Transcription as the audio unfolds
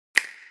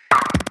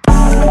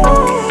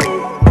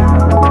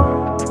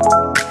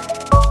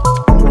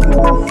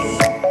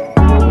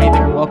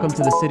Welcome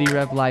to the City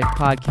Rev Life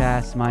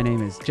Podcast. My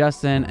name is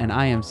Justin, and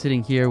I am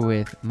sitting here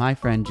with my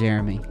friend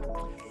Jeremy.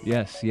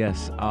 Yes.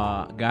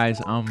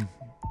 Guys, I'm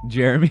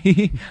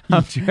Jeremy.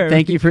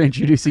 Thank you for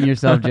introducing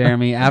yourself,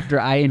 Jeremy, after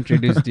I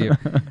introduced you.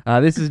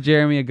 This is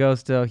Jeremy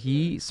Agosto.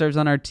 He serves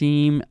on our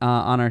team,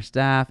 on our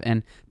staff,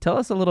 and tell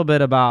us a little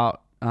bit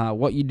about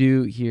what you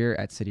do here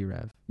at City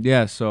Rev.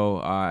 Yeah, so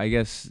I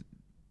guess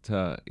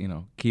to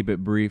keep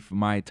it brief,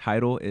 my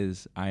title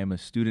is I am a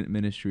student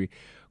ministry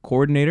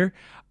coordinator,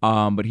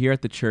 but here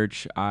at the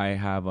church I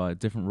have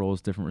different roles,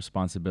 different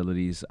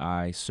responsibilities.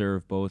 I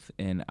serve both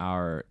in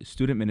our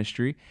student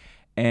ministry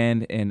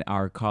and in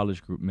our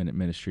college group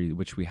ministry,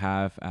 which we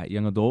have at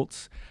young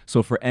adults.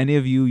 So for any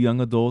of you young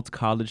adults,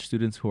 college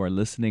students who are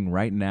listening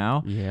right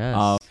now,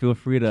 yes, feel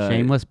free to...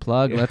 Shameless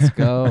plug, let's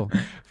go.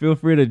 Feel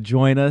free to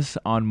join us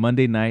on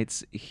Monday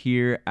nights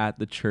here at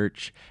the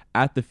church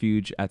at the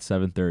Fuge at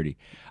 7:30.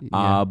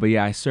 But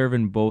yeah, I serve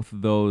in both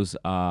those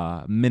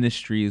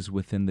ministries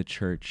within the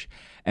church.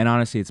 And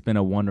honestly, it's been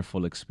a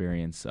wonderful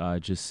experience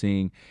just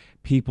seeing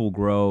people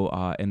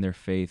grow in their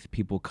faith,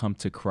 people come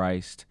to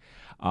Christ,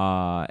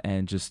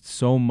 and just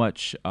so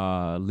much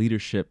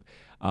leadership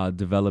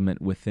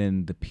development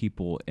within the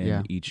people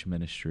in each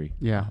ministry.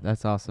 Yeah,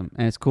 that's awesome.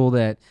 And it's cool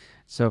that,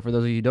 so for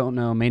those of you who don't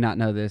know, may not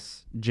know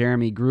this,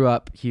 Jeremy grew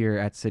up here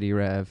at City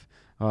Rev,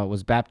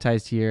 was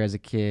baptized here as a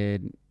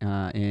kid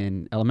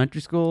in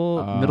elementary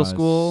school, middle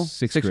school,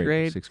 sixth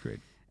grade.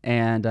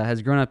 And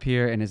has grown up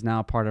here and is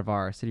now part of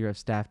our City Rev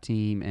staff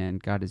team,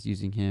 and God is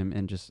using him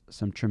in just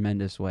some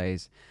tremendous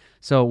ways.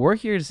 So we're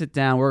here to sit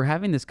down. We're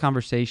having this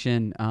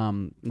conversation.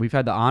 We've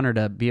had the honor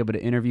to be able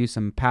to interview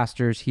some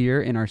pastors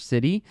here in our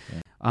city,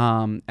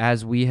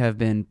 as we have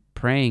been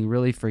praying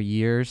really for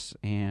years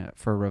and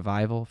for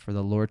revival, for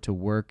the Lord to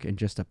work in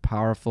just a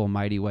powerful,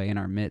 mighty way in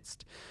our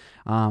midst.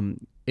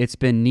 It's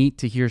been neat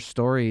to hear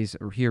stories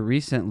here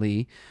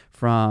recently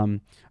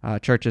from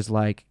churches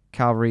like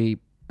Calvary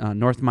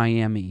North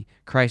Miami,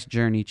 Christ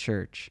Journey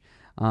Church,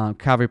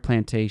 Calvary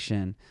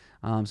Plantation,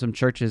 some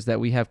churches that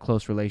we have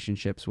close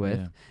relationships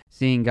with,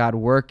 seeing God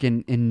work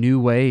in new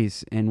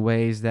ways, in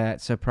ways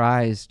that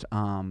surprised,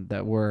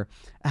 that were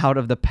out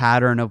of the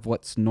pattern of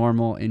what's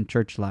normal in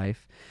church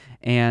life.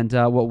 And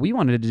what we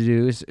wanted to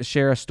do is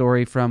share a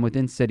story from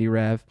within City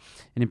Rev,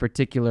 and in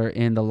particular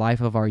in the life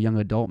of our young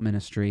adult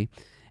ministry.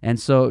 And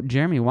so,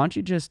 Jeremy, why don't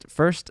you just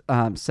first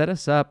set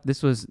us up?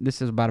 This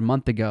is about a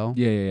month ago.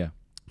 Yeah.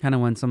 Kind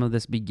of when some of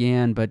this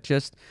began, but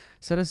just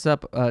set us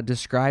up,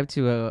 describe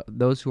to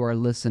those who are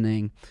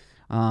listening,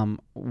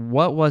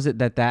 what was it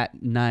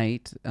that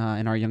night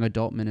in our young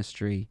adult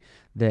ministry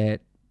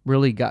that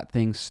really got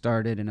things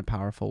started in a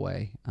powerful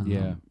way,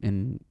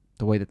 in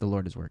the way that the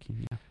Lord is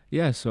working?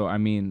 So I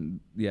mean,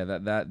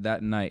 that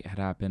night had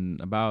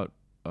happened about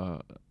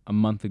a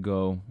month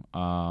ago,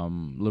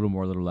 little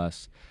more, little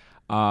less,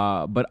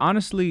 but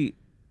honestly,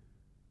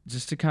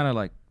 just to kind of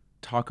like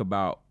talk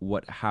about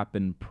what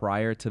happened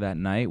prior to that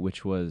night,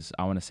 which was,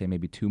 I want to say,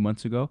 maybe 2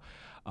 months ago.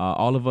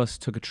 All of us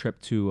took a trip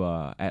to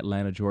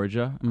Atlanta,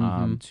 Georgia,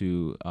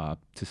 to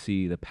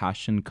see the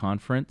Passion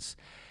Conference,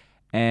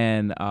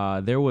 and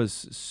there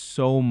was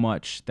so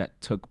much that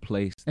took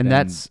place. And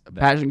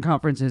Passion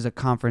Conference is a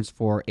conference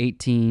for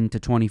 18 to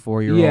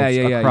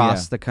 24-year-olds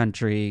across the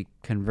country,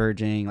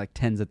 converging like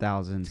tens of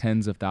thousands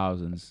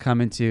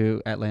coming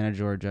to Atlanta,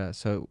 Georgia.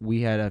 So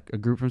we had a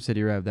group from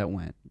City Rev that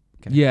went.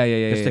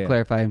 Okay. Just to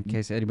clarify, in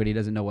case anybody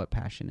doesn't know what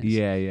Passion is.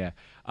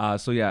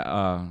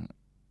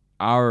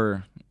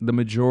 The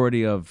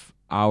majority of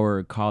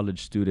our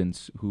college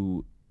students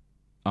who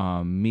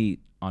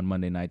meet on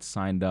Monday nights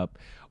signed up.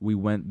 We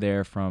went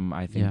there from,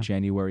 I think,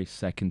 January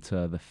 2nd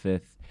to the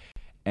 5th.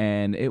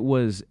 And it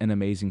was an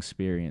amazing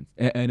experience.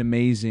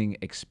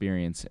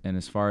 And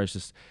as far as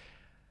just,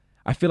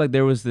 I feel like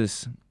there was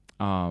this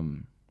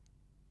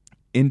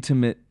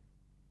intimate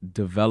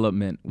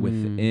development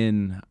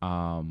within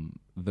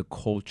the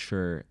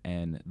culture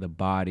and the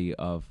body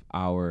of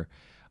our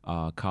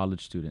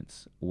college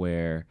students,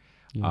 where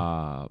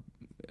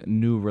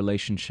new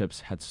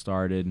relationships had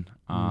started.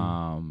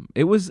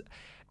 It was,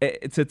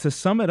 to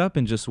sum it up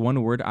in just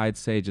one word, I'd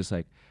say just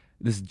like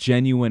this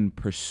genuine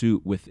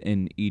pursuit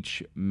within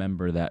each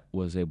member that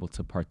was able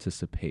to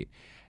participate.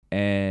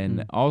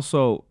 And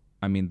also,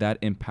 I mean, that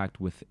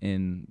impact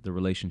within the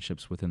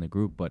relationships within the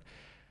group, but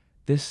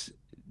this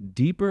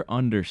deeper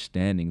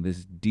understanding,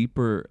 this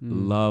deeper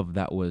love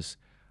that was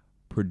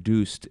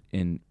produced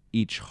in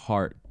each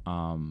heart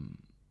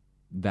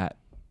that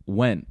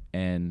went,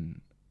 and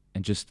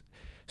just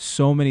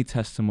so many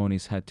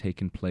testimonies had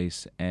taken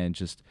place, and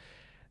just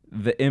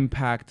the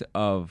impact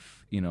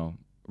of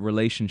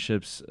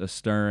relationships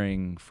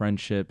stirring,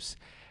 friendships,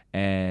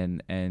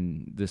 and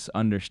this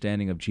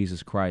understanding of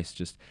Jesus Christ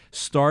just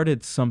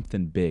started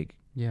something big.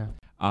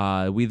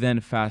 We then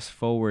fast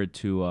forward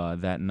to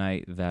that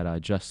night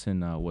that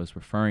Justin was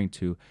referring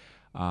to,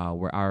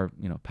 where our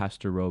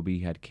Pastor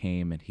Roby had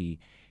came, and he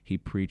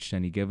preached,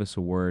 and he gave us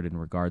a word in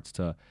regards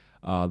to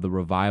the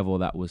revival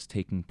that was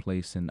taking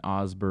place in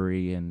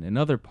Osbury and in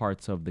other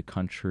parts of the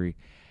country.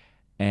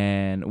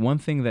 And one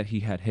thing that he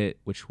had hit,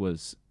 which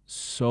was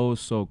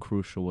so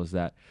crucial was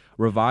that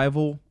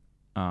revival,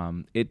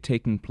 it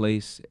taking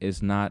place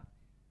is not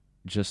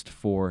just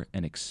for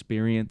an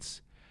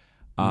experience,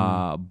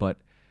 but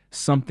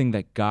something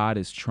that God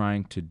is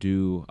trying to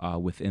do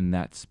within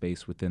that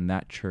space, within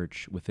that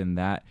church, within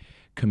that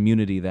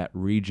community, that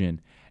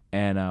region.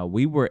 And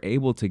we were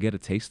able to get a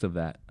taste of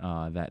that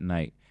that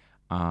night.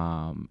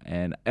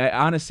 And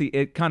honestly,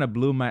 it kind of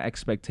blew my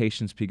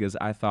expectations because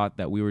I thought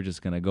that we were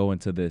just going to go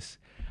into this,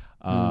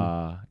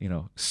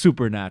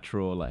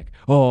 supernatural, like,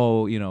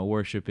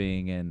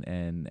 worshiping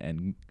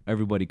and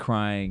everybody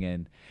crying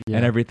and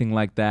everything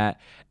like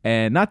that.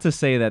 And not to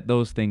say that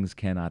those things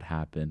cannot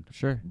happen.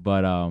 Sure.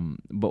 But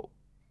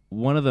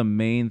one of the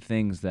main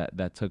things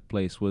that took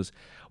place was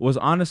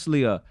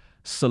honestly a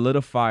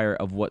solidifier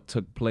of what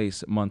took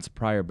place months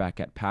prior back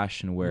at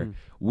Passion, where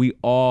we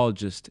all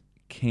just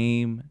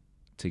came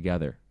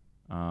together.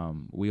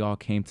 We all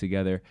came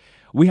together.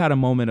 We had a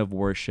moment of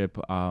worship,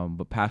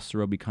 but Pastor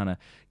Roby kind of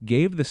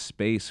gave the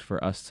space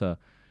for us to,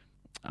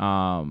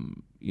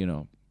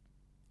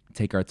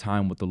 take our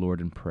time with the Lord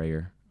in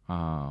prayer,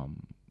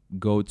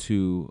 go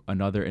to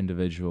another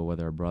individual,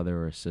 whether a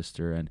brother or a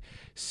sister, and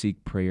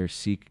seek prayer,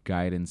 seek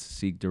guidance,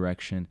 seek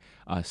direction,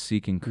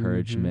 seek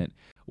encouragement.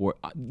 Or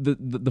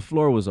the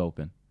floor was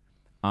open.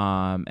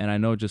 And I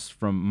know just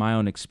from my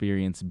own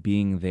experience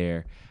being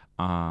there,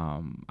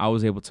 I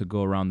was able to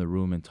go around the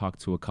room and talk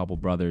to a couple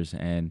brothers,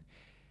 and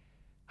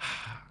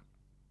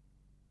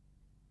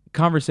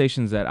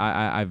conversations that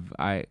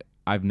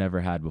I've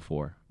never had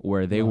before,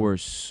 where they were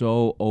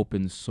so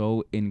open,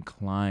 so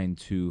inclined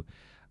to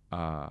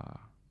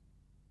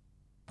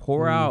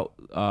pour out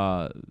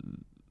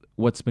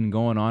what's been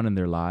going on in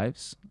their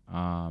lives,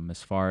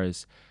 as far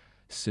as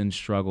sin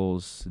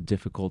struggles,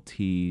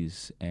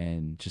 difficulties,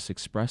 and just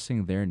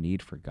expressing their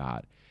need for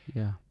God.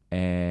 Yeah.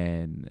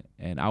 And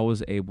I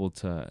was able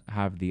to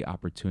have the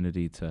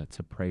opportunity to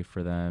pray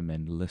for them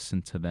and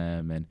listen to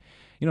them and,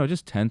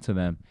 just tend to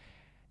them.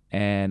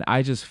 And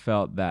I just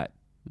felt that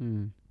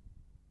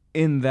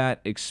in that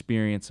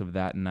experience of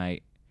that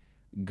night,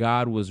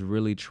 God was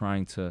really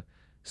trying to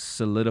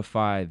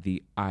solidify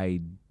the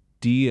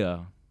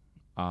idea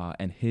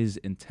and his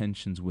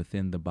intentions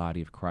within the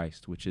body of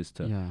Christ, which is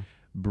to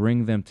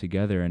bring them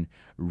together and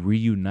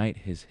reunite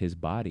his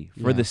body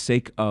for the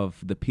sake of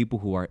the people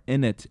who are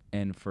in it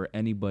and for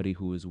anybody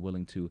who is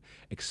willing to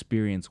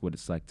experience what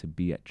it's like to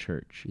be at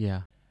church.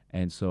 Yeah.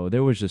 And so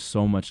there was just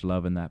so much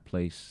love in that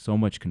place, so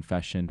much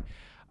confession,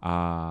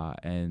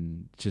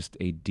 and just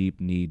a deep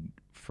need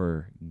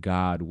for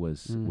God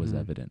was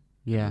evident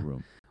in the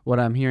room. What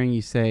I'm hearing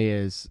you say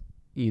is,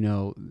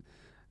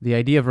 the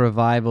idea of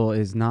revival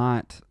is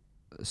not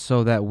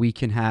so that we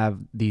can have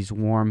these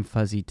warm,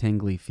 fuzzy,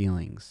 tingly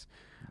feelings.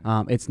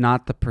 It's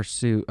not the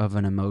pursuit of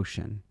an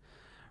emotion.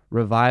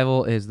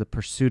 Revival is the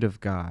pursuit of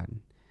God.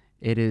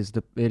 It is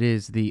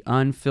the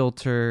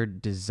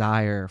unfiltered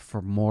desire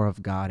for more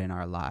of God in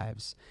our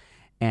lives.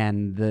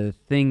 And the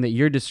thing that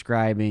you're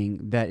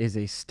describing that is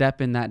a step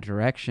in that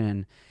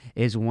direction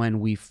is when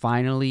we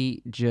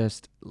finally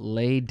just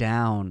lay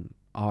down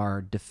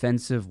our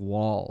defensive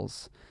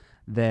walls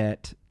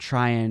that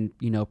try and,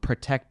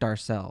 protect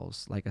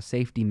ourselves like a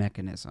safety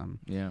mechanism.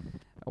 Yeah.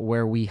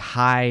 Where we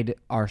hide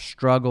our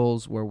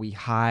struggles, where we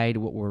hide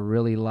what we're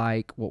really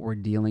like, what we're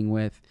dealing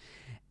with.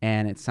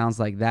 And it sounds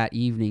like that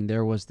evening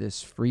there was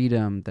this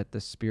freedom that the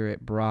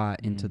Spirit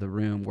brought into the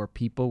room where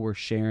people were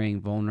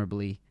sharing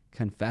vulnerably,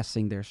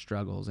 confessing their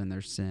struggles and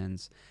their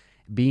sins,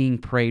 being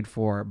prayed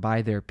for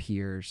by their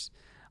peers,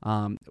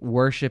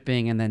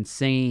 worshiping and then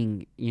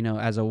singing,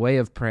 as a way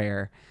of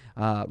prayer,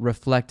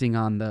 reflecting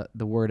on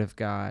the Word of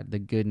God, the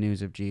good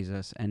news of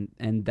Jesus.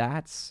 And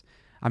that's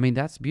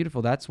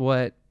beautiful. That's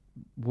what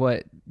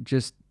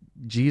just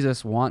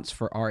Jesus wants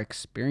for our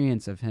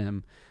experience of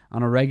him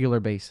on a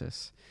regular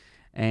basis.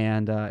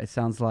 And it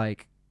sounds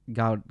like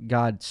God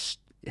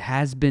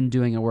has been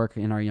doing a work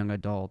in our young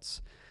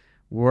adults,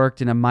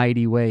 worked in a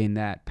mighty way in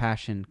that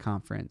Passion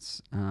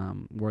conference,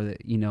 where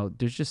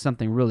there's just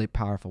something really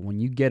powerful when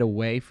you get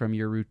away from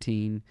your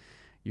routine,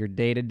 your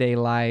day-to-day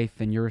life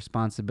and your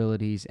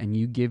responsibilities, and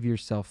you give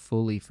yourself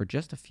fully for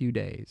just a few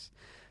days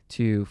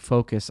to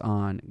focus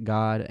on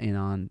God and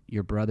on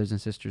your brothers and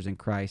sisters in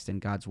Christ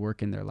and God's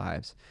work in their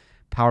lives.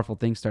 Powerful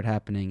things start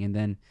happening, and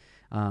then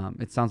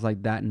it sounds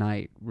like that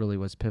night really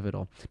was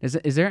pivotal.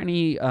 Is there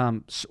any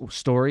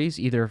stories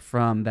either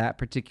from that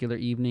particular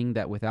evening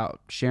that,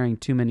 without sharing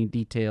too many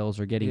details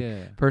or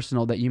getting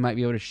personal, that you might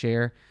be able to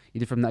share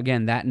either from,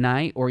 that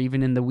night or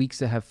even in the weeks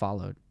that have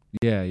followed?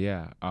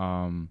 Yeah.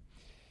 One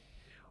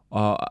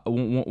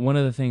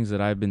of the things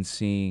that I've been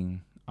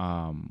seeing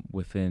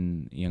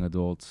within young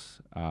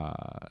adults,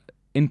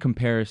 in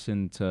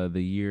comparison to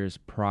the years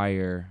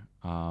prior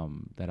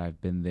that I've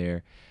been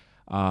there,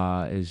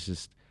 is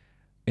just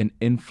an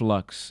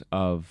influx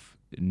of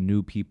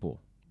new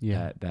people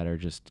that are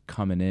just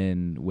coming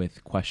in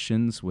with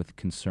questions, with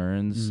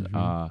concerns,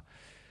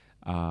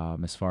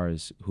 as far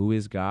as who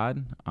is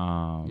God,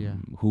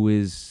 who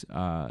is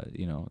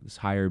this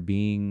higher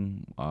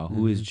being,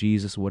 who is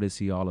Jesus, what is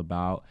he all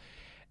about?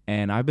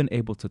 And I've been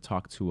able to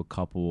talk to a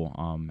couple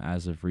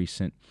as of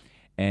recent.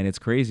 And it's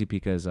crazy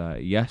because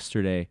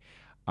yesterday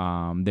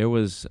there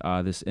was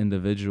this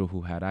individual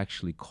who had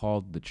actually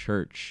called the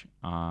church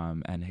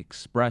and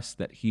expressed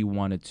that he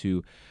wanted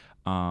to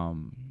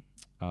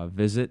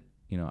visit,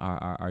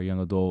 our young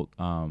adult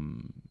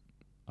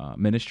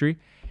ministry.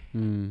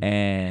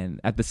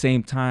 And at the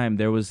same time,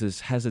 there was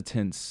this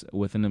hesitance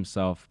within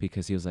himself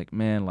because he was like,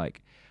 man,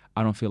 like,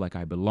 I don't feel like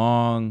I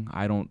belong.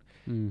 I don't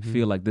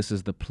feel like this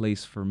is the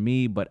place for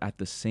me. But at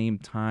the same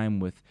time,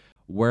 with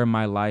where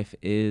my life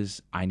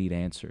is, I need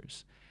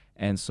answers.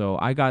 And so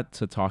I got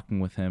to talking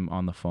with him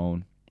on the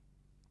phone,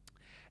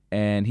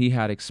 and he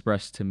had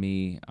expressed to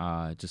me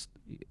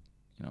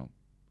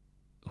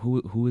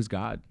who is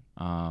God?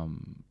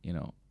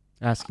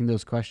 Asking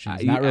those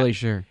questions. Not really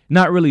sure.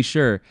 Not really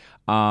sure.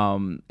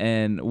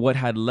 And what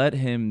had led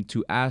him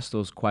to ask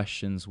those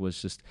questions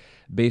was just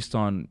based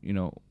on,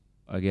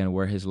 again,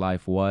 where his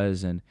life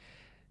was and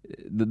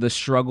the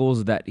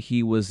struggles that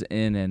he was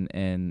in,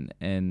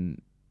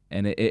 and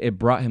it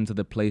brought him to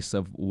the place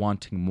of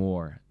wanting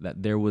more,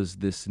 that there was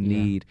this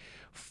need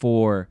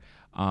for,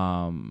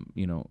 more,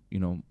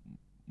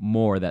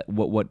 that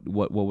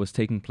what was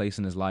taking place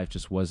in his life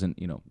just wasn't,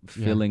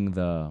 filling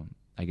the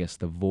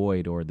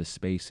void or the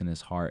space in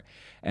his heart.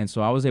 And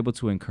so I was able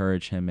to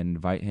encourage him and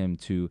invite him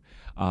to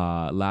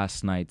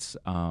last night's.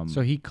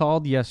 So he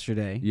called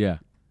yesterday. Yeah.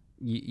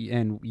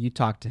 And you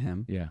talked to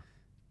him. Yeah.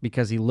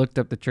 Because he looked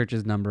up the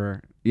church's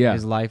number. Yeah.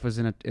 His life was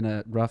in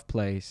a rough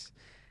place,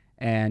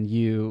 and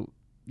you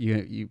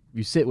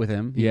sit with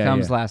him. He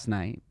comes last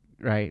night,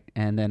 right?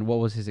 And then what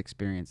was his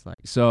experience like?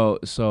 So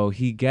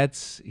he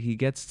gets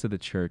to the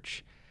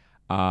church,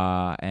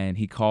 and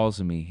he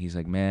calls me. He's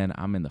like, man,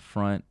 I'm in the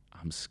front.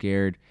 I'm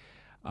scared.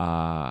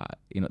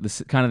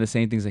 This kind of the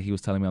same things that he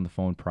was telling me on the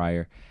phone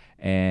prior.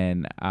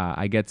 And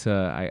I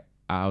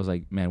was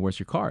like, man, where's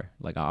your car?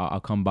 Like,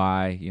 I'll come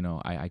by.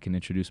 I can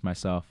introduce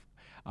myself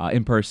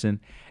in person.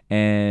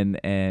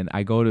 And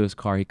I go to his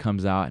car. He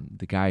comes out, and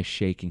the guy's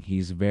shaking.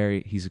 He's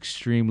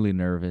extremely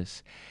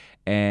nervous.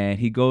 And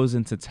he goes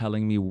into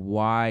telling me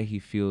why he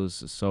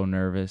feels so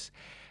nervous.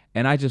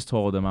 And I just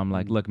told him, I'm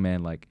like, look,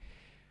 man, like,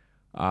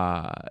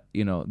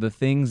 the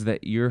things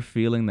that you're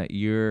feeling, that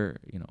you're,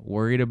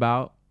 worried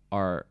about,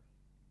 are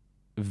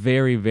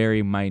very,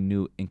 very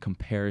minute in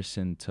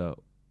comparison to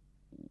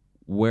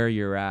where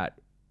you're at,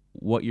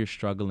 what you're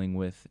struggling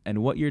with,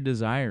 and what you're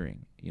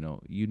desiring.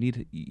 You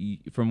need,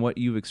 from what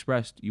you've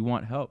expressed, you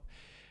want help,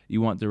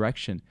 you want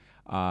direction,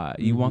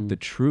 you want the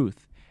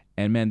truth.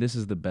 And man, this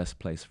is the best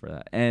place for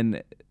that.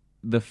 And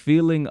the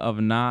feeling of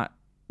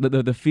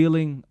the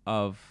feeling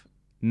of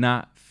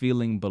not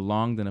feeling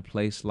belonged in a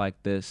place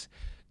like this,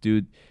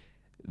 dude,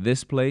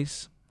 this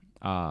place,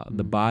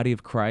 the body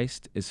of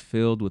Christ is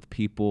filled with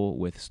people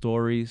with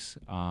stories,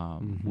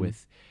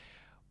 with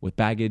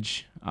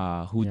baggage,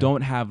 who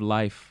don't have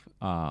life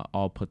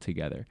all put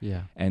together.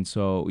 Yeah. And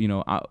so,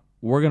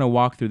 we're going to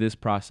walk through this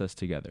process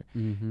together.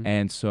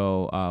 And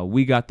so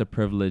we got the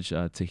privilege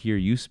to hear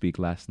you speak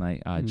last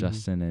night,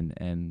 Justin,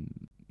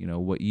 and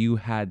what you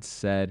had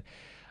said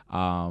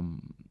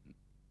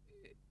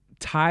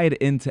tied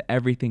into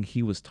everything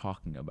he was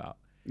talking about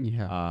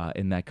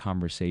in that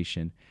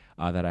conversation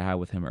that I had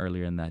with him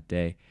earlier in that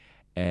day,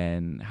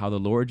 and how the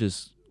Lord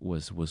just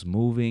was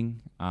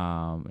moving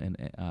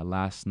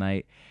last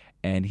night,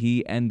 and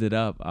he ended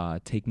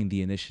up taking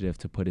the initiative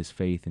to put his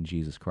faith in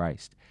Jesus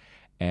Christ.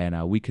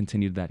 And we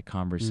continued that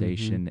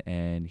conversation,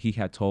 and he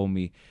had told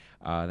me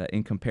that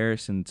in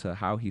comparison to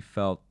how he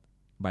felt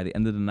by the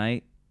end of the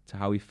night to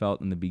how he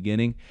felt in the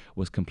beginning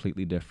was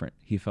completely different.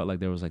 He felt like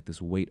there was like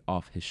this weight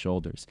off his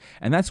shoulders.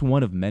 And that's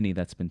one of many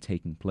that's been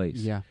taking place.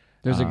 Yeah.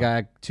 There's a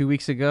guy 2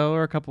 weeks ago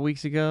or a couple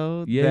weeks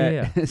ago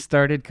that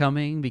started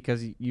coming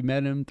because you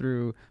met him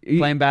through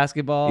playing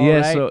basketball.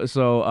 Yeah, right?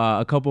 So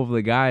a couple of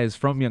the guys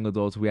from Young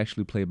Adults, we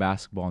actually play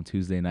basketball on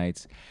Tuesday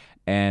nights.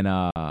 And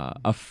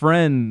a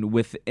friend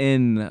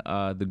within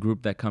the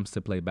group that comes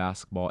to play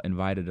basketball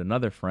invited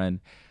another friend.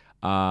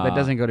 That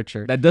doesn't go to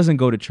church. That doesn't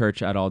go to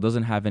church at all,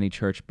 doesn't have any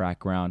church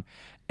background.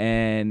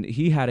 And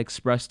he had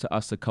expressed to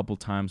us a couple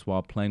times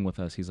while playing with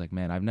us, he's like,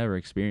 man, I've never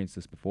experienced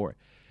this before.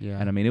 Yeah.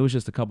 And I mean, it was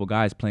just a couple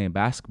guys playing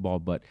basketball,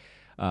 but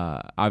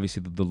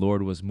obviously the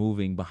Lord was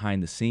moving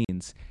behind the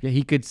scenes. Yeah,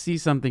 he could see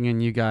something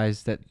in you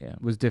guys that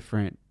was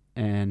different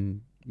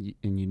and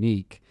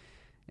unique.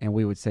 And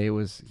we would say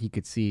he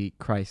could see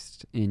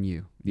Christ in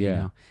you. Yeah. You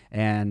know?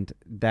 And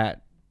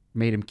that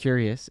made him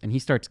curious, and he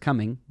starts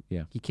coming.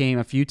 Yeah. He came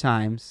a few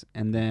times,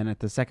 and then at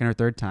the second or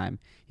third time,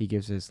 he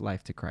gives his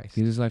life to Christ.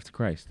 He gives his life to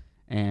Christ.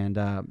 And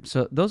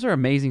so those are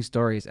amazing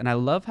stories, and I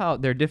love how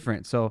they're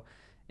different. So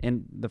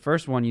in the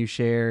first one you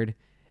shared,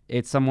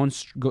 it's someone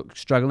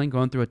struggling,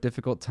 going through a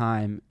difficult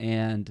time,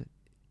 and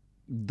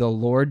the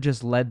Lord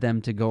just led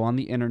them to go on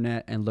the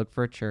internet and look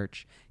for a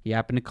church. He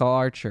happened to call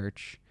our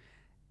church.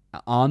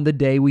 On the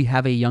day we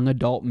have a young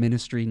adult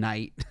ministry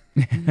night,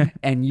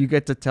 and you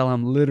get to tell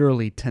him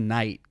literally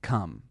tonight,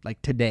 come,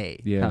 like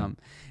today, come.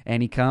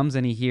 And he comes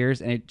and he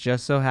hears, and it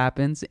just so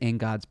happens in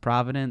God's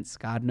providence,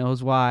 God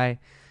knows why,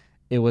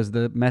 it was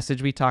the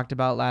message we talked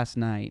about last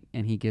night,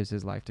 and he gives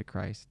his life to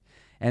Christ.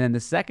 And then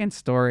the second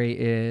story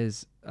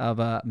is of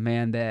a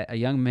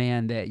young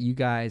man that you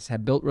guys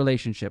have built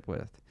relationship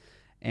with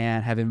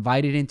and have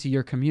invited into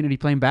your community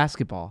playing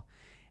basketball,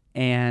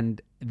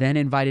 and then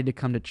invited to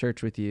come to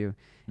church with you,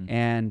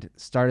 and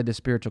started the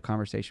spiritual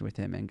conversation with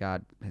him, and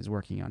God is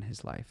working on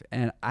his life.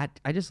 And I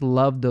just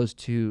love those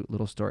two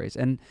little stories.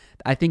 And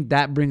I think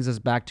that brings us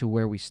back to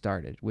where we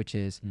started, which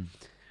is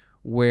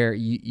where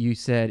you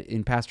said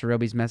in Pastor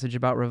Roby's message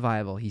about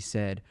revival, he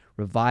said,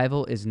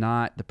 revival is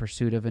not the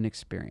pursuit of an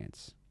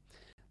experience.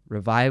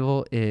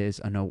 Revival is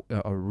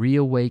a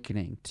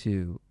reawakening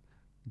to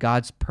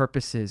God's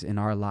purposes in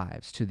our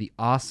lives, to the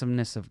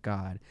awesomeness of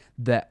God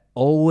that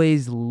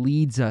always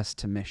leads us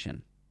to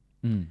mission,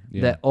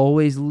 that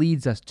always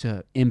leads us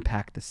to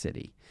impact the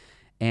city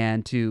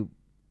and to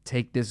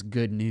take this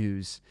good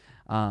news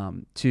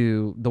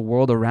to the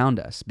world around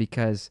us.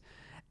 Because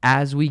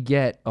as we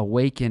get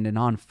awakened and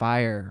on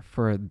fire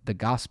for the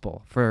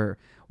gospel, for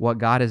what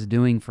God is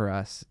doing for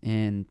us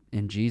in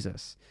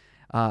Jesus,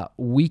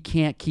 we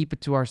can't keep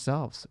it to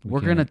ourselves.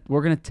 We're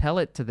gonna tell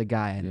it to the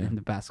guy in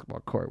the basketball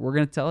court. We're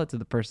gonna tell it to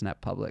the person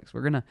at Publix.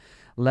 We're gonna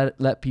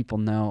let people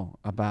know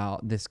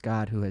about this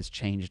God who has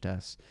changed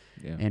us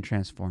and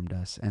transformed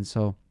us. And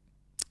so,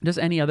 just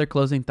any other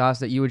closing thoughts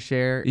that you would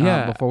share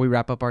before we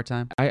wrap up our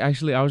time? I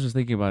was just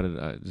thinking about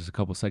it just a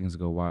couple seconds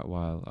ago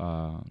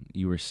while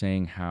you were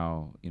saying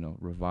how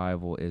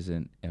revival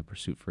isn't a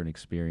pursuit for an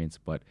experience,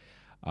 but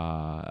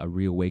a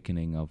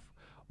reawakening of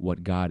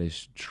what God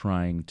is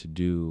trying to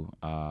do,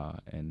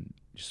 and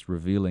just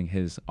revealing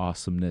his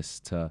awesomeness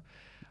to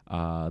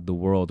the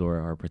world or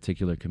our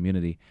particular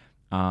community.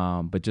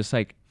 But just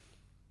like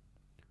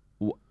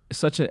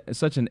such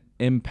an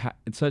impact,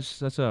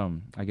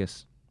 I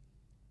guess,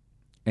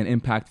 an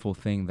impactful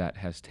thing that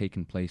has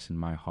taken place in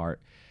my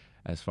heart,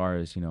 as far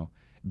as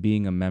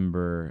being a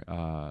member,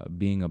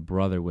 being a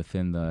brother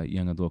within the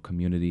young adult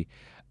community,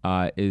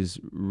 is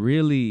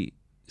really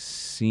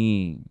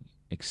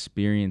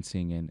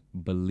experiencing and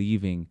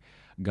believing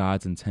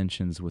God's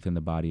intentions within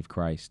the body of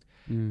Christ.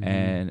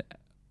 And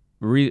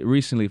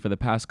recently, for the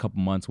past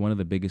couple months, one of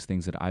the biggest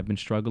things that I've been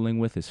struggling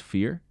with is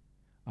fear.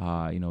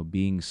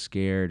 Being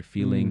scared,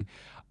 feeling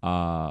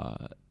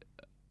not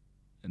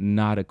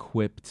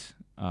equipped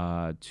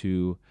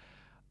to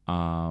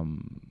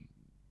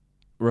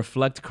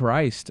reflect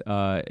Christ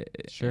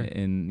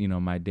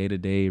in my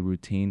day-to-day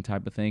routine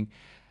type of thing,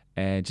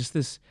 and just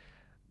this,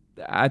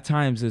 at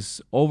times,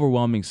 this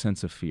overwhelming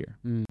sense of fear.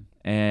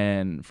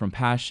 And from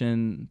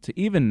passion to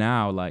even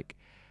now, like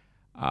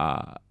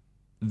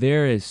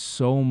there is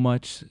so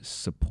much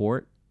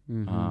support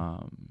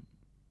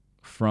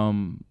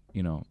from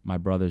my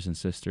brothers and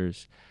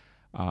sisters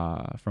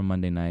from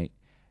Monday night,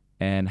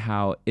 and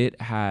how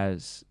it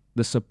has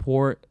the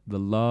support, the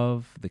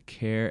love, the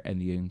care, and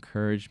the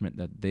encouragement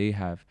that they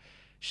have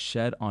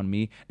shed on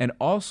me, and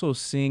also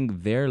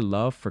seeing their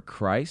love for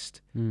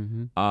Christ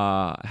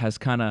has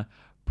kind of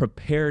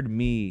prepared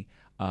me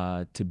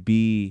to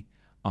be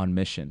on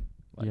mission.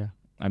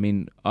 I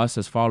mean, us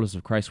as followers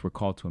of Christ, we're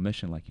called to a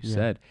mission, like you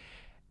said,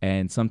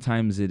 and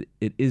sometimes it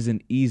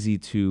isn't easy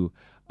to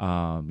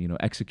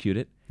execute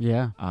it.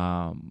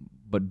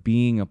 But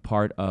being a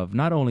part of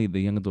not only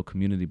the young adult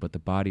community, but the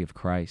body of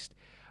Christ,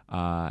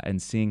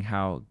 and seeing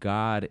how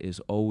God is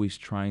always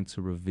trying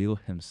to reveal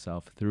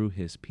himself through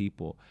his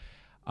people,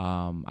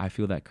 I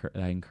feel that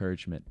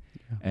encouragement.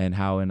 And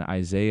how in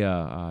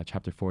Isaiah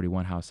chapter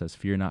 41, how it says,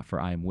 "Fear not, for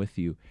I am with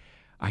you."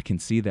 I can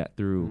see that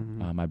through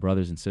my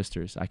brothers and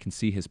sisters. I can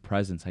see his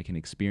presence. I can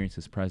experience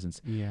his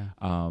presence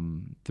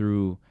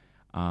through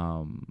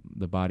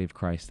the body of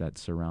Christ that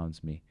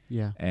surrounds me.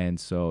 And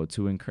so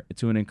to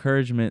an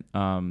encouragement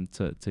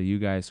to you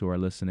guys who are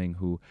listening,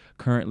 who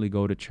currently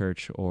go to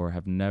church or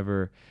have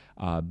never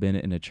been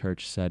in a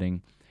church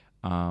setting,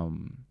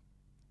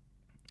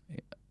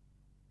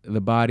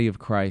 the body of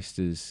Christ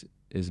is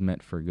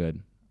meant for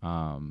good,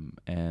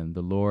 and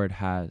the Lord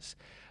has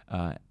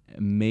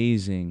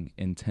amazing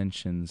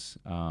intentions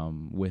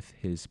with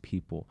his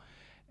people.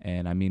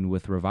 And I mean,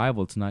 with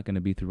revival, it's not going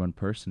to be through one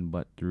person,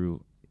 but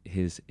through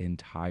his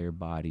entire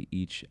body,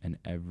 each and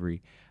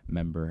every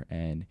member,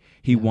 and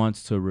he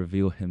wants to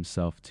reveal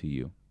himself to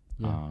you.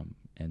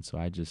 And so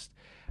I'd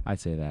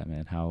say that,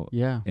 man, how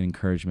an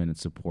encouragement and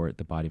support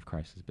the body of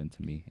Christ has been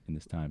to me in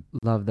this time.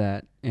 Love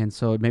that. And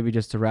so maybe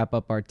just to wrap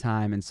up our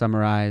time and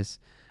summarize,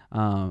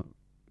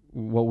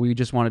 what we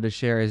just wanted to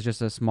share is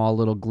just a small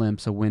little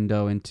glimpse, a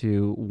window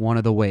into one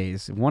of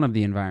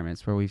the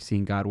environments where we've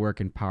seen God work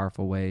in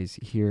powerful ways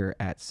here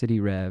at City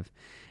Rev,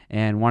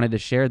 and wanted to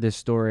share this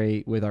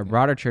story with our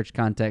broader church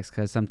context,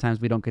 because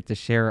sometimes we don't get to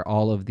share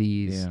all of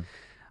these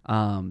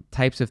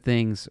types of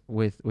things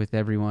with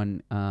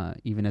everyone,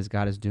 even as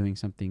God is doing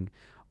something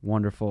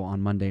wonderful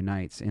on Monday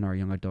nights in our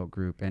young adult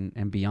group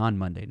and beyond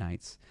Monday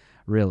nights,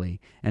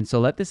 really. And so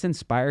let this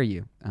inspire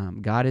you.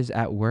 God is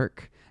at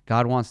work.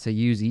 God wants to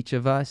use each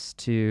of us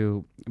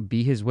to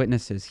be his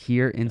witnesses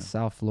here in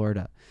South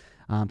Florida,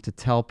 to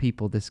tell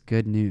people this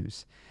good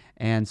news.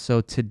 And so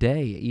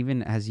today,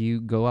 even as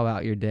you go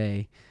about your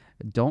day,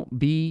 don't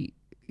be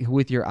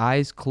with your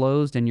eyes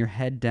closed and your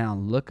head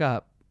down. Look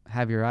up,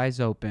 have your eyes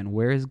open.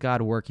 Where is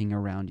God working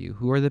around you?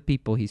 Who are the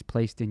people he's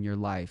placed in your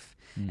life?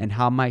 And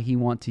how might he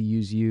want to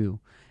use you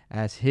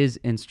as his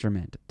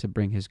instrument to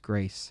bring his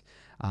grace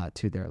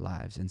to their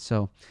lives? And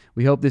so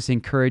we hope this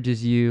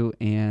encourages you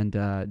and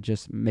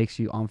just makes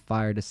you on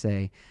fire to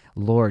say,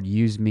 Lord,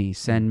 use me,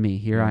 send me,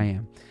 here I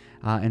am.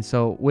 And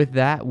so with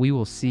that, we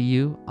will see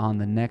you on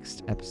the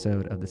next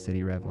episode of the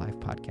City Rev Life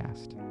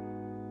Podcast.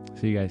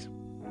 See you guys.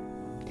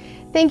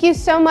 Thank you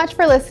so much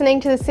for listening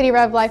to the City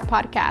Rev Life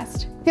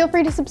Podcast. Feel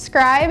free to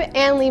subscribe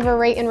and leave a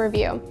rate and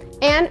review.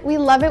 And we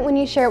love it when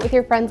you share it with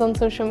your friends on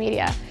social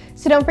media.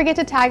 So don't forget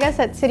to tag us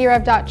at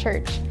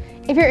cityrev.church.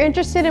 If you're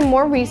interested in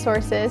more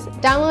resources,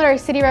 download our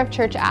City Rev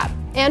Church app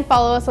and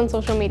follow us on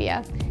social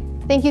media.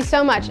 Thank you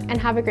so much and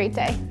have a great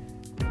day.